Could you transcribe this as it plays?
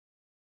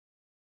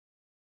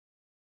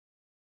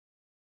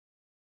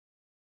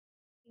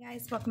Hey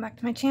guys, welcome back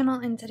to my channel.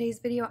 In today's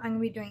video, I'm going to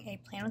be doing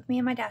a plan with me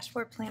and my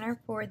dashboard planner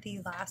for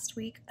the last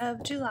week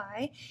of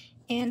July.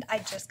 And I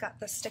just got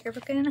the sticker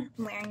book in,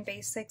 Layering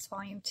Basics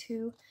Volume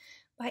 2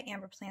 by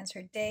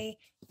AmberPlansHerDay.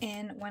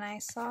 And when I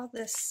saw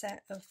this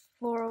set of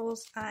florals,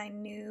 I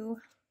knew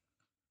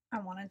I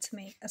wanted to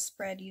make a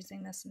spread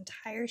using this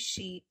entire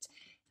sheet.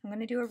 I'm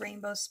going to do a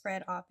rainbow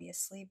spread,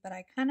 obviously, but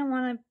I kind of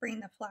want to bring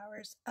the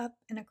flowers up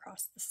and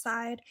across the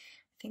side.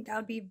 I think that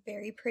would be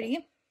very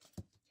pretty.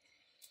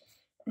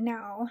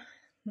 Now,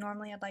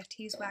 normally I'd like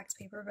to use wax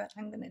paper, but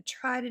I'm going to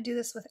try to do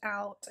this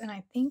without, and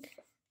I think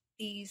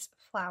these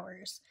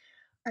flowers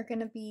are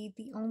going to be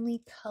the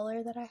only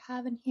color that I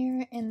have in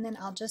here, and then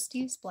I'll just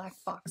use black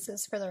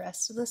boxes for the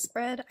rest of the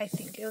spread. I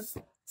think it's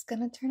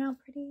going to turn out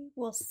pretty.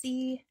 We'll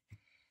see.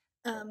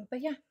 But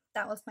yeah,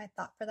 that was my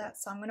thought for that.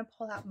 So I'm going to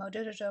pull out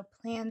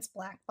MojoJojoPlans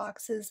black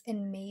boxes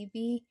and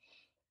maybe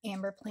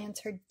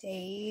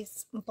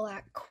AmberPlansHerDay's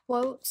black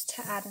quotes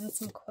to add in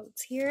some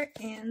quotes here,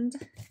 and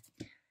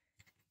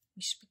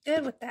we should be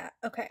good with that.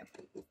 Okay,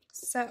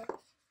 so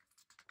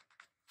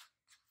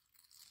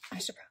I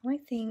should probably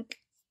think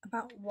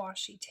about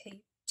washi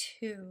tape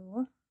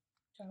too.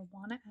 Do I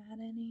want to add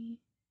any?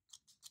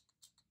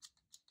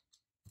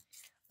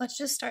 Let's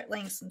just start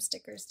laying some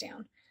stickers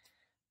down.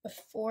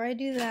 Before I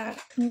do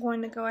that, I'm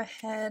going to go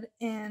ahead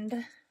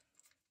and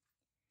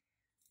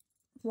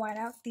white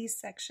out these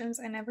sections.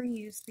 I never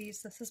use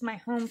these. This is my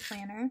home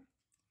planner.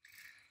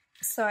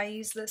 So I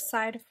use this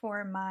side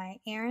for my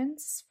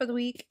errands for the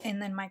week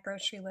and then my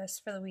grocery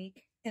list for the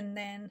week. And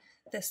then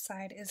this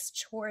side is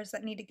chores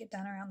that need to get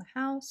done around the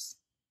house.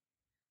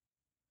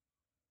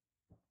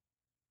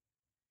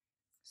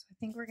 So I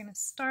think we're going to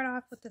start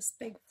off with this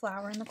big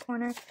flower in the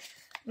corner.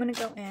 I'm going to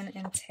go in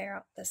and tear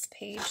out this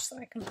page so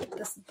I can put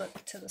this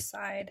book to the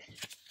side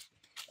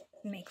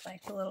and make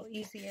life a little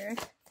easier.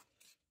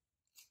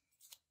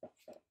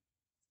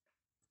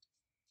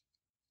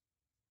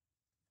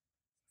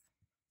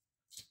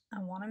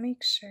 I want to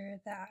make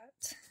sure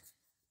that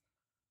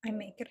I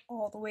make it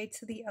all the way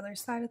to the other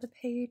side of the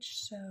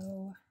page,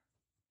 so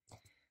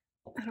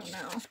I don't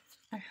know.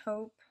 I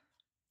hope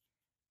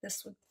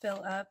this would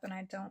fill up and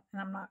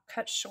I'm not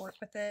cut short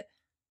with it.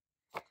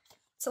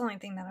 It's the only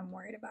thing that I'm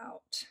worried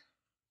about.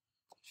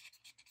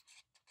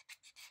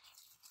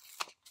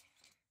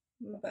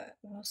 But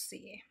we'll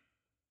see.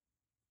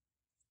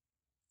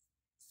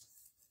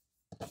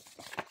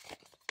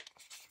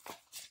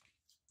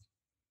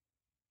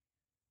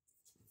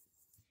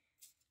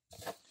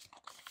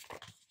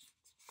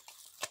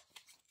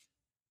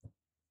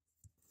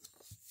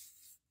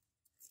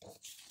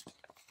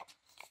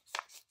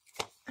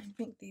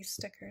 I think these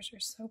stickers are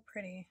so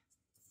pretty.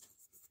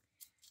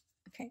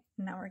 Okay,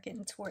 now we're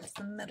getting towards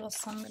the middle,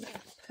 so I'm going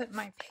to put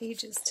my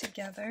pages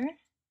together.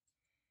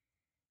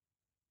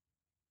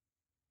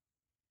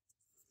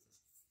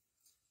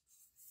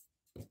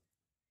 I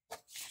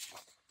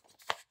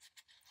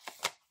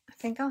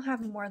think I'll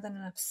have more than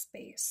enough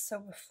space, so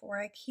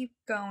before I keep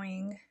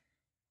going,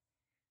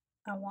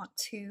 I want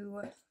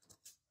to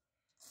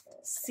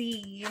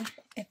see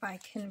if I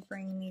can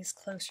bring these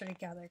closer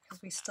together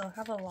because we still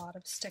have a lot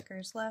of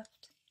stickers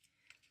left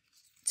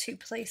to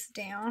place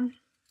down.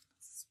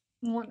 That's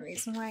one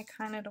reason why I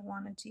kind of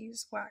wanted to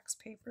use wax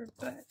paper,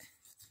 but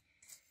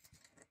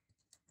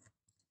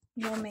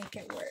we'll make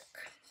it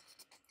work.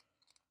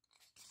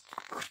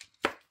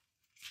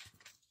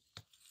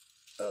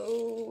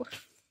 Oh,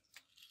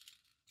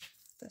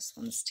 this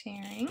one's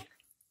tearing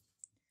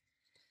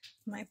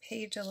my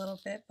page a little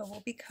bit, but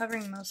we'll be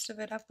covering most of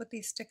it up with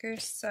these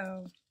stickers,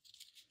 so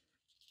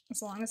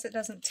as long as it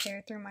doesn't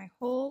tear through my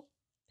whole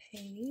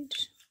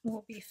page,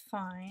 we'll be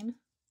fine.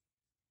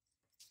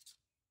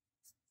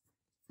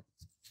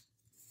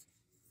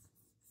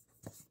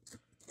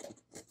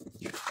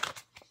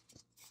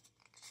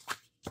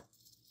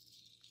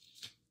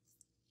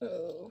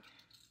 Oh.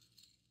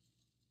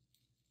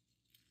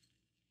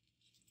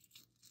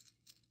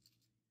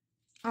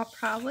 I'll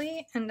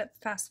probably end up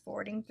fast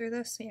forwarding through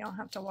this so you don't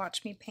have to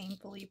watch me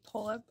painfully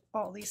pull up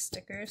all these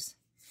stickers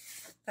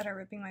that are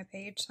ripping my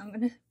page. So I'm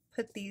going to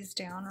put these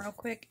down real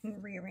quick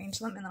and rearrange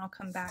them, and then I'll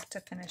come back to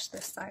finish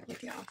this side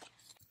with y'all.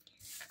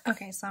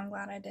 Okay, so I'm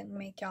glad I didn't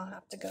make y'all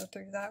have to go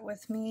through that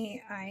with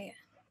me. I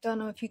don't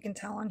know if you can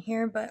tell on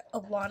here, but a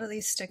lot of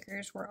these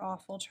stickers were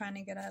awful trying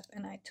to get up,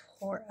 and I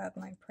tore up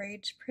my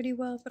page pretty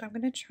well, but I'm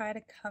going to try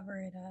to cover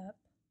it up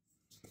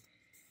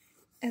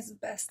as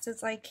best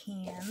as I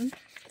can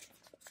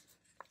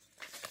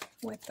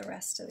with the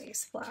rest of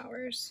these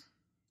flowers.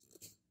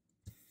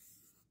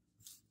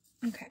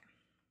 Okay.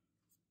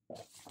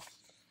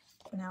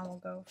 Now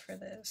we'll go for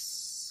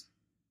this.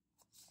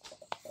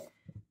 Do you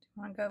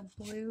want to go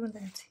blue and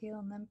then teal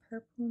and then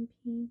purple and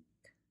pink?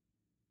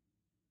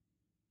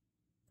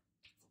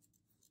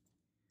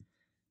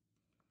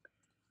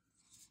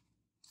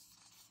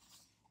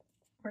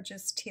 Or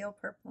just teal,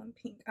 purple, and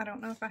pink? I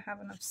don't know if I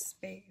have enough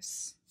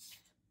space.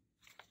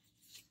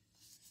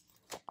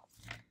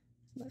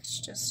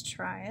 Let's just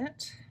try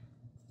it.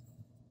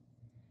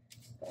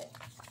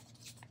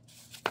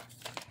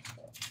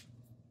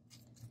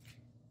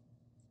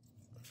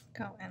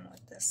 go in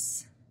with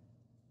this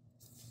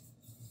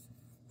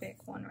big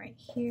one right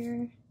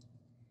here.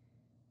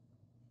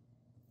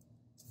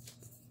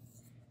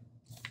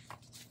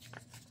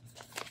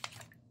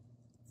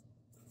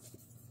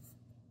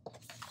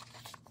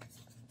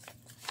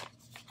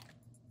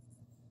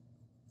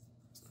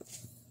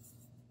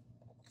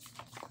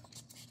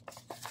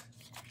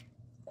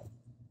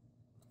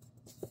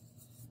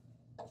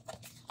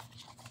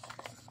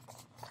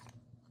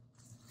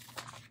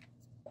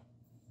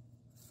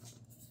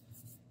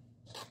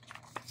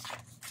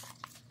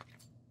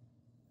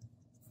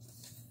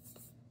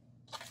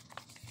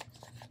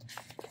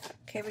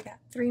 Okay, we got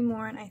 3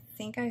 more, and I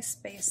think I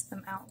spaced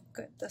them out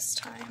good this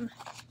time.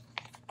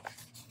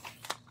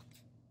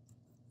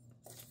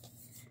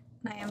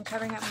 And I am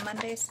covering up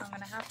Monday, so I'm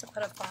going to have to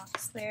put a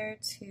box there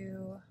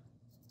to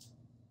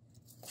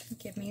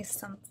give me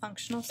some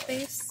functional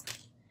space.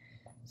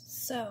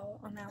 So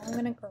now I'm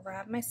going to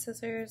grab my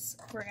scissors,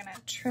 we're going to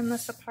trim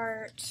this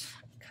apart,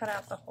 cut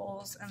out the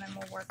holes, and then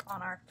we'll work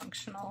on our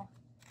functional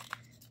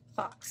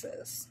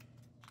boxes.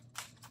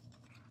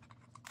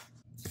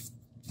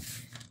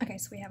 Okay,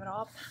 so we have it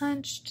all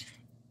punched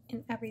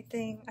and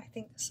everything. I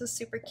think this is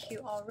super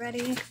cute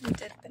already. We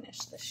did finish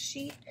the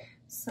sheet.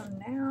 So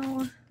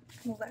now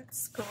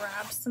let's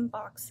grab some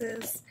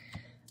boxes.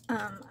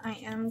 I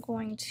am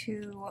going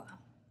to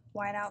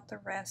white out the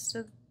rest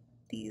of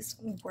these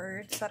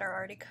words that are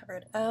already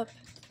covered up.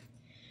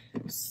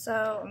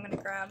 So I'm going to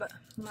grab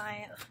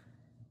my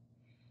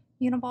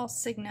Uniball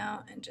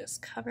Signo and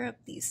just cover up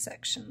these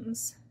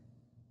sections.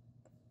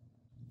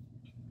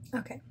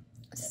 Okay.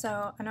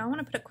 So I know I want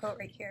to put a quote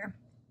right here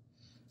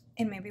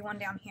and maybe one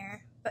down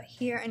here, but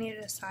here I need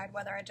to decide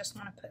whether I just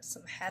want to put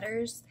some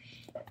headers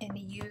and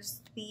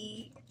use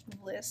the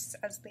lists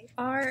as they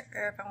are,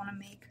 or if I want to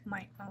make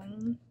my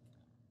own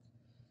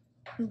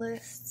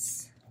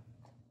lists.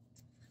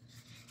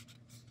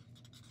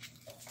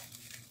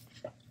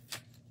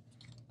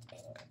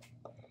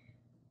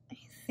 I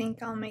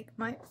think I'll make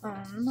my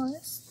own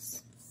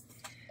lists.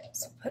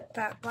 So put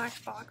that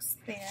black box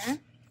there.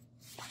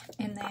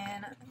 And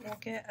then we'll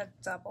get a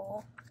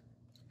double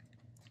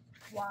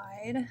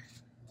wide.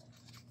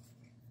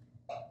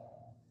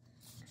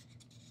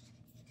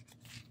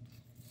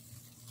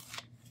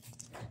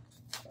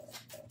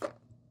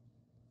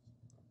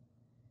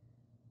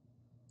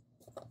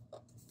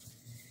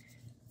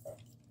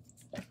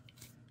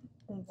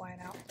 White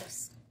out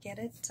this, get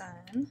it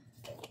done.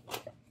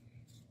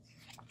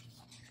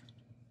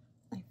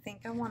 I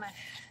think I want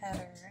a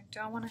header. Do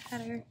I want a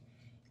header?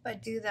 If I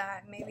do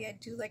that, maybe I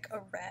do like a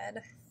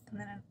red and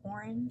then an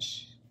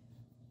orange.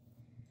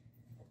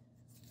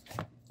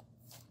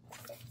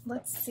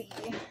 Let's see.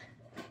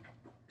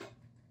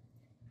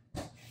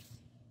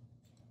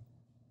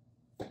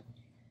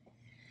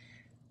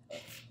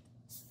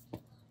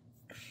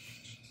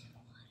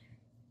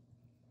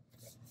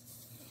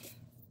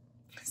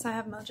 So I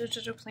have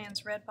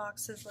MojoJojoPlans red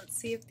boxes. Let's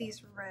see if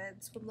these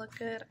reds would look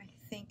good. I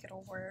think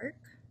it'll work.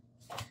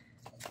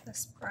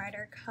 This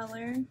brighter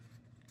color.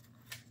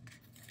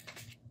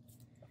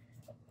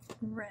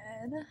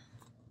 Red.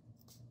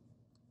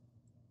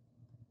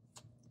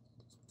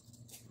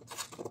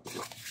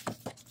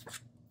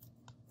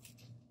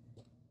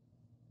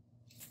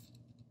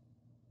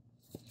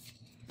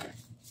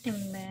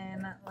 And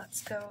then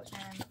let's go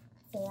in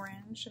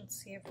orange and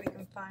see if we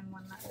can find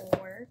one that will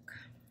work.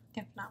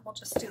 If not, we'll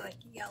just do like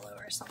yellow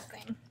or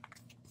something.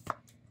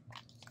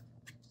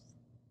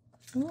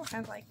 Ooh,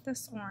 I like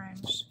this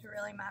orange. It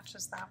really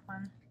matches that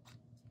one.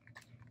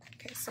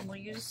 Okay, so we'll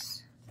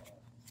use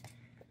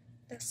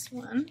this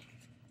one.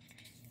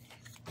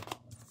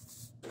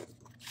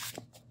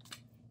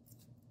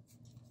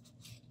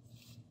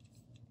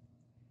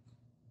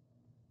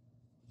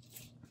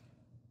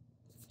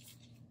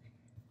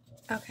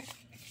 Okay.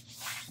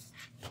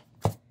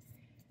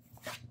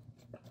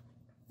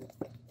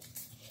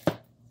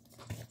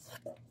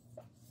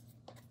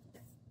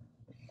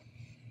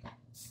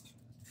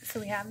 So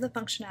we have the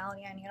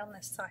functionality I need on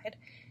this side.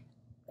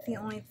 The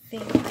only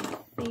thing I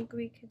think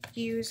we could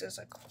use is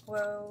a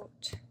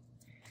quote.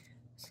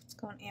 So let's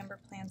go on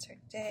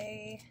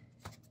AmberPlansHerDay.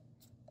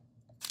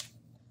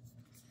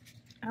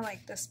 I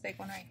like this big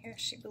one right here.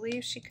 She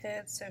believed she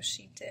could, so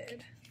she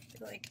did. I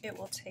feel like it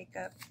will take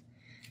up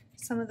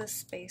some of the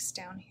space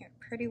down here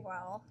pretty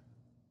well.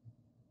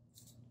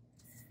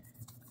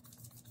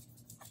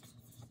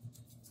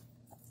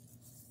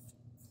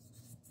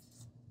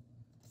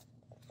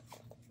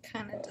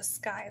 Kind of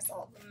disguise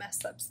all the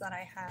mess ups that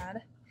I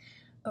had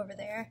over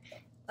there.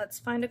 Let's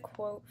find a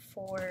quote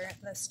for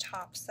this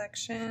top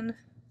section.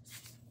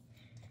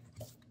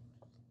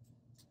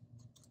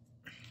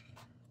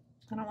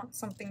 I don't want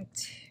something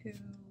too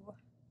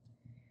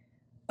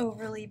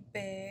overly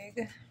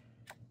big.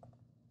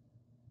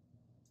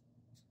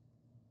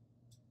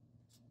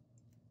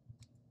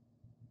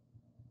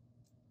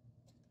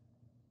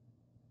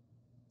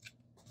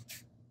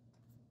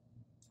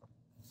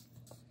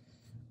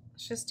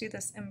 Let's just do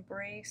this,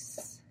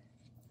 embrace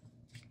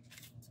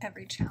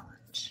every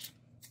challenge.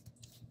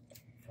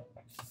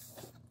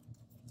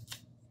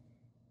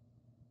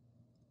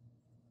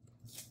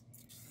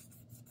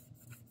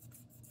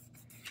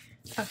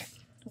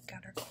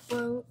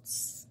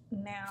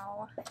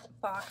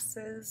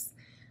 boxes.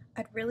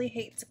 I'd really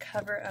hate to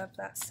cover up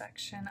that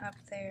section up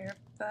there,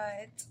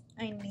 but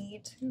I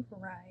need to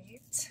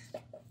write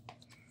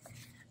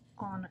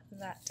on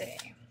that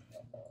day.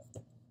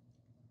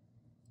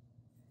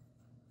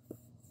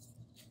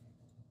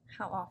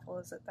 How awful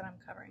is it that I'm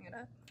covering it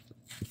up?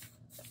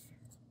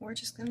 We're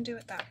just going to do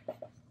it that way.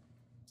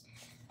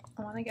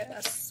 I want to get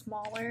a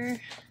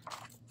smaller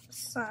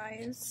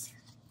size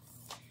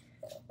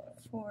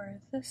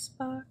for this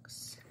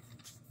box.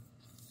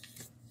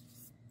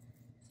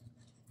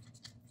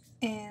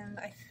 And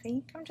I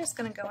think I'm just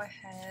going to go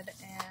ahead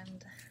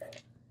and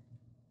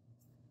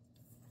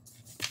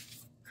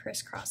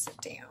crisscross it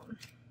down.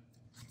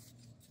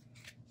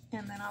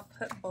 And then I'll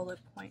put bullet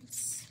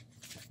points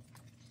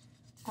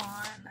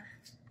on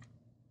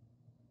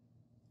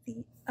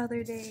the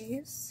other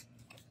days.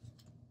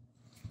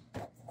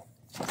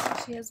 So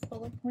she has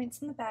bullet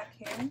points in the back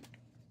here.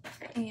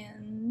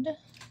 And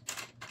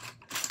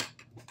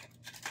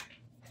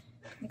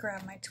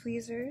grab my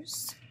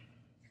tweezers.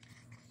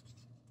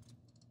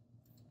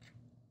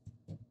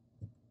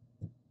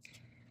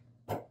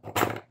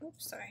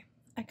 Oops, sorry.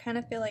 I kind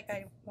of feel like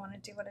I want to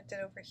do what I did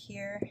over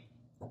here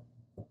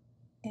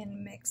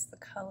and mix the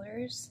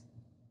colors.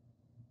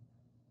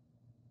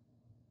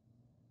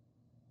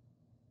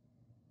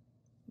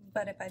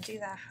 But if I do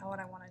that, how would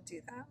I want to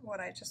do that? Would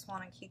I just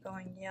want to keep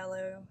going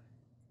yellow,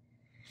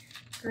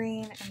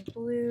 green, and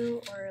blue,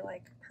 or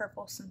like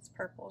purple, since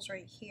purple's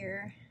right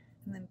here,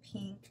 and then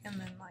pink, and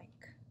then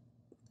like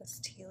this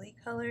tealy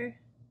color?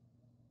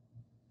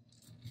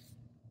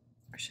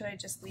 Or should I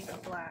just leave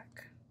it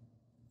black?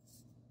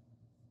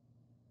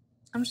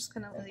 I'm just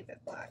going to leave it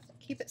black.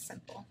 Keep it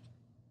simple.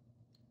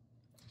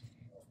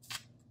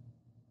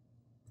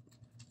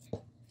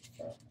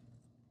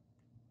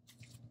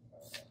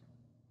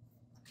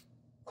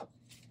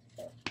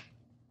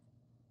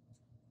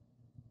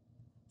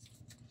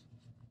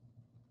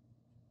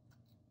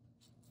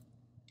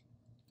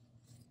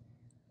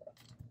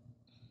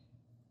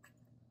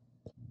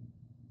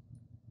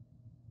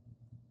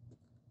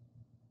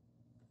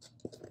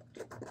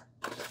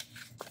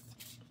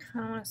 I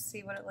kind of want to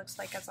see what it looks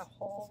like as a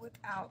whole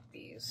without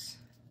these.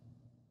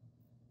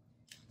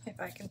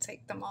 If I can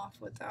take them off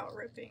without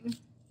ripping.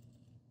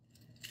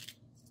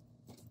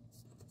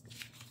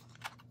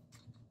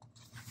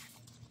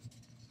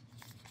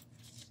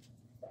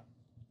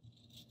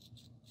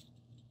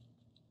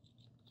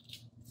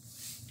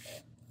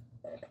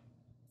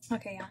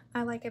 Okay, yeah,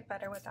 I like it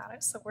better without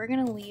it. So we're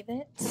going to leave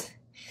it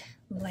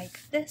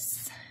like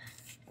this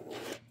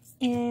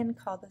and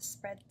call this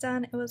spread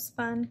done. It was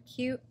fun,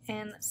 cute,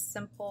 and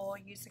simple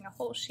using a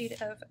whole sheet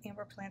of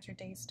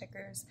AmberPlansHerDay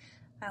stickers.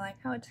 I like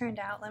how it turned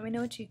out. Let me know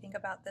what you think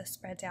about this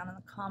spread down in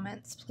the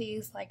comments.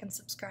 Please like and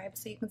subscribe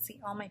so you can see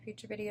all my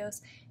future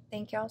videos.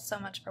 Thank y'all so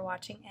much for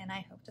watching, and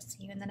I hope to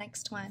see you in the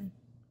next one.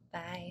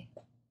 Bye.